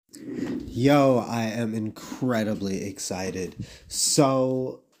Yo, I am incredibly excited.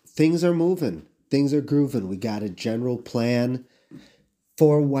 So, things are moving, things are grooving. We got a general plan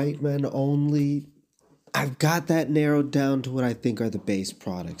for white men only. I've got that narrowed down to what I think are the base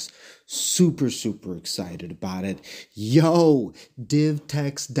products. Super, super excited about it. Yo,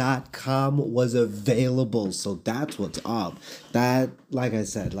 divtex.com was available, so that's what's up. That, like I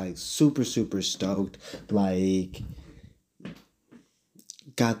said, like super, super stoked. Like,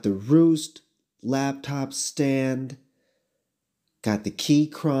 got the Roost laptop stand, got the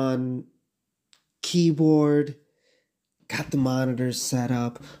Keychron keyboard, got the monitors set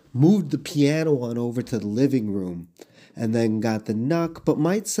up, moved the piano on over to the living room, and then got the NUC, but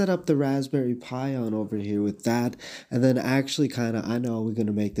might set up the Raspberry Pi on over here with that. And then actually I know we're going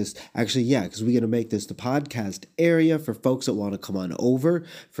to make this, because we're going to make this the podcast area for folks that want to come on over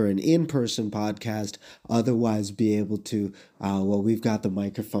for an in-person podcast, otherwise be able to, we've got the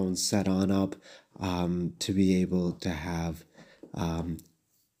microphones set on up to be able to have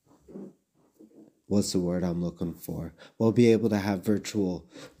what's the word I'm looking for? We'll be able to have virtual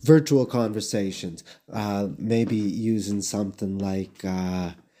conversations. Maybe using something like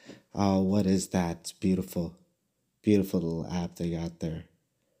what is that? It's beautiful little app they got there.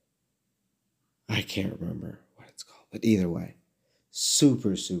 I can't remember what it's called, but either way,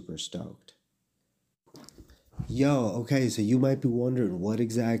 super super stoked. Yo, okay, so you might be wondering what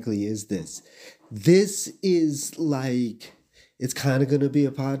exactly is this? This is like it's kind of going to be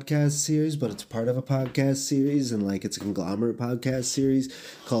a podcast series, but it's part of a podcast series, and like it's a conglomerate podcast series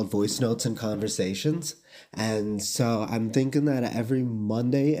called Voice Notes and Conversations. And so I'm thinking that every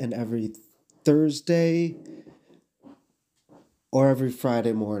Monday and every Thursday or every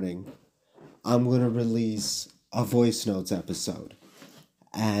Friday morning, I'm going to release a Voice Notes episode.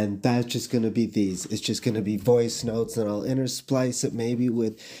 And that's just going to be these. It's just going to be voice notes, and I'll intersplice it maybe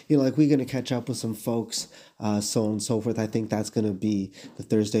with, like we're going to catch up with some folks, so on and so forth. I think that's going to be the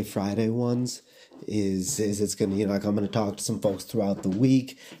Thursday, Friday ones. Is it's going to, like I'm going to talk to some folks throughout the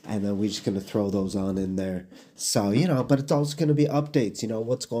week, and then we're just going to throw those on in there. So, but it's also going to be updates,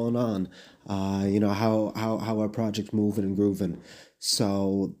 what's going on, how our project's moving and grooving.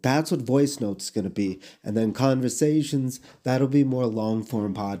 So that's what voice notes is going to be. And then conversations, that'll be more long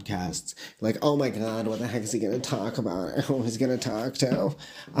form podcasts. Like, oh my God, what the heck is he going to talk about? Who is he going to talk to?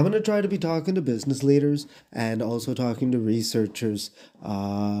 I'm going to try to be talking to business leaders and also talking to researchers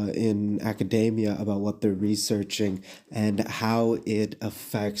in academia about what they're researching and how it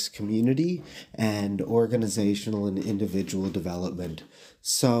affects community and organizational and individual development.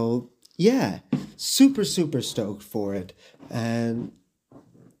 So yeah, super, super stoked for it. And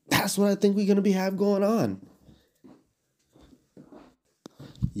that's what I think we're going to have going on.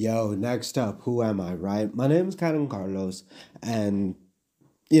 Yo, next up, who am I, right? My name is Karen Carlos, and,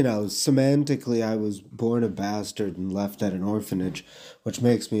 semantically, I was born a bastard and left at an orphanage, which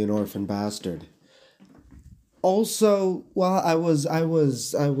makes me an orphan bastard. Also, well, I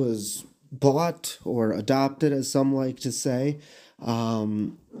was bought or adopted, as some like to say,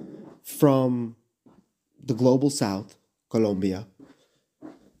 from the global South, Colombia,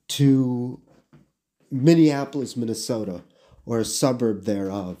 to Minneapolis, Minnesota, or a suburb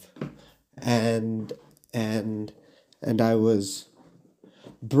thereof, and I was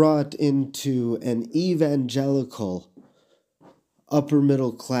brought into an evangelical upper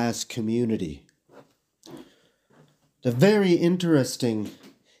middle class community.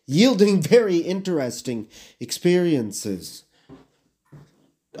 Yielding very interesting experiences.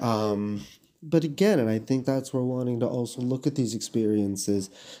 But again, and I think that's where we're wanting to also look at these experiences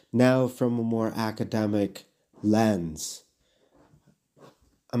now from a more academic lens.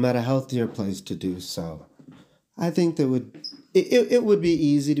 I'm at a healthier place to do so. I think that it would be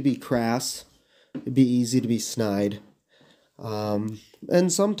easy to be crass. It'd be easy to be snide. And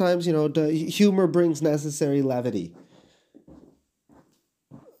sometimes, humor brings necessary levity.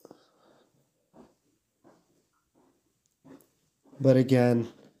 But again,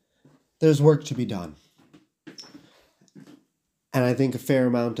 there's work to be done. And I think a fair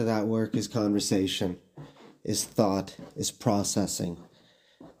amount of that work is conversation, is thought, is processing.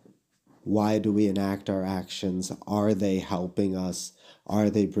 Why do we enact our actions? Are they helping us? Are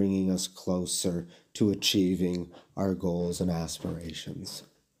they bringing us closer to achieving our goals and aspirations?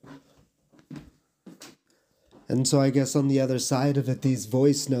 And so I guess on the other side of it, these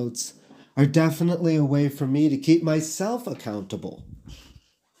voice notes are definitely a way for me to keep myself accountable,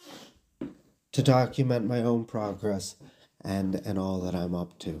 to document my own progress and all that I'm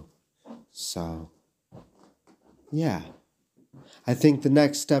up to. So, yeah. I think the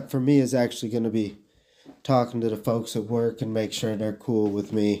next step for me is actually going to be talking to the folks at work and make sure they're cool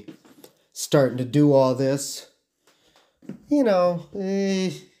with me starting to do all this. You know,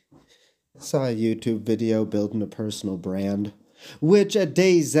 saw a YouTube video building a personal brand, which at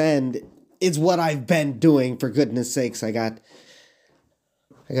day's end is what I've been doing, for goodness sakes. I got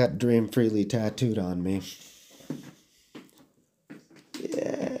Dream Freely tattooed on me.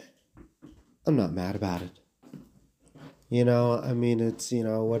 Yeah, I'm not mad about it. You know, I mean, it's, you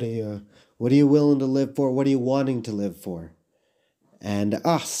know, what are you willing to live for? What are you wanting to live for? And,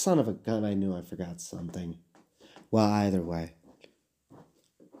 son of a gun, I knew I forgot something. Well, either way.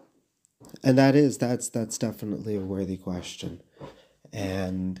 And that's definitely a worthy question.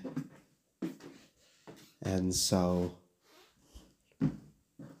 And so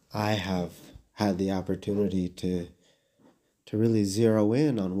I have had the opportunity to really zero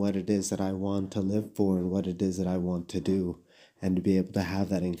in on what it is that I want to live for and what it is that I want to do, and to be able to have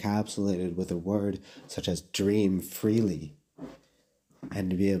that encapsulated with a word such as dream freely, and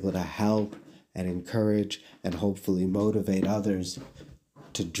to be able to help and encourage and hopefully motivate others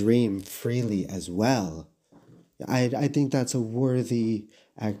to dream freely as well. I think that's a worthy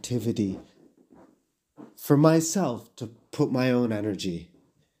activity for myself to put my own energy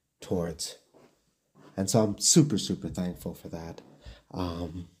towards. And so I'm super, super thankful for that.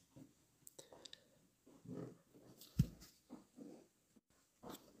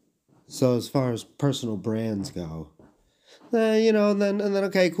 So as far as personal brands go, you know, and then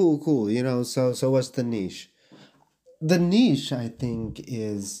okay, cool. You know, so what's the niche? The niche, I think,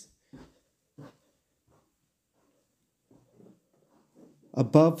 is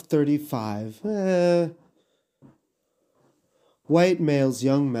above 35, white males,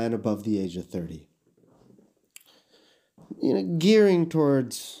 young men above the age of 30. You know, gearing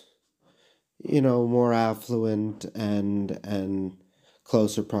towards, you know, more affluent and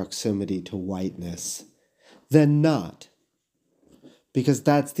closer proximity to whiteness than not. Because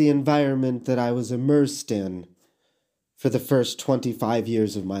that's the environment that I was immersed in for the first 25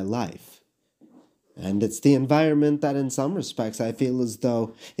 years of my life. And it's the environment that in some respects I feel as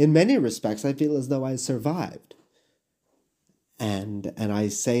though, in many respects, I feel as though I survived. And I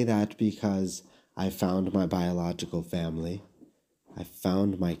say that because I found my biological family. I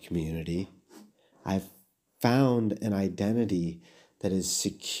found my community. I've found an identity that is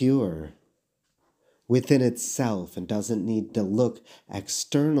secure within itself and doesn't need to look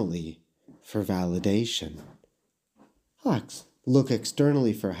externally for validation. Look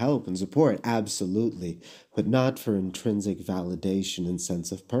externally for help and support, absolutely, but not for intrinsic validation and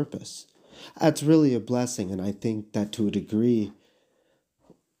sense of purpose. That's really a blessing, and I think that to a degree,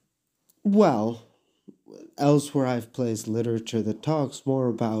 well, elsewhere I've placed literature that talks more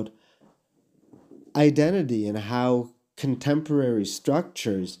about identity and how contemporary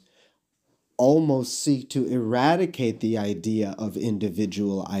structures almost seek to eradicate the idea of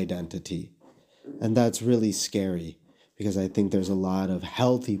individual identity. And that's really scary, because I think there's a lot of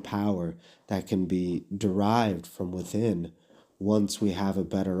healthy power that can be derived from within once we have a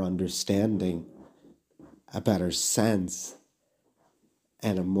better understanding, a better sense,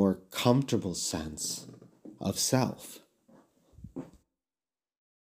 and a more comfortable sense of self.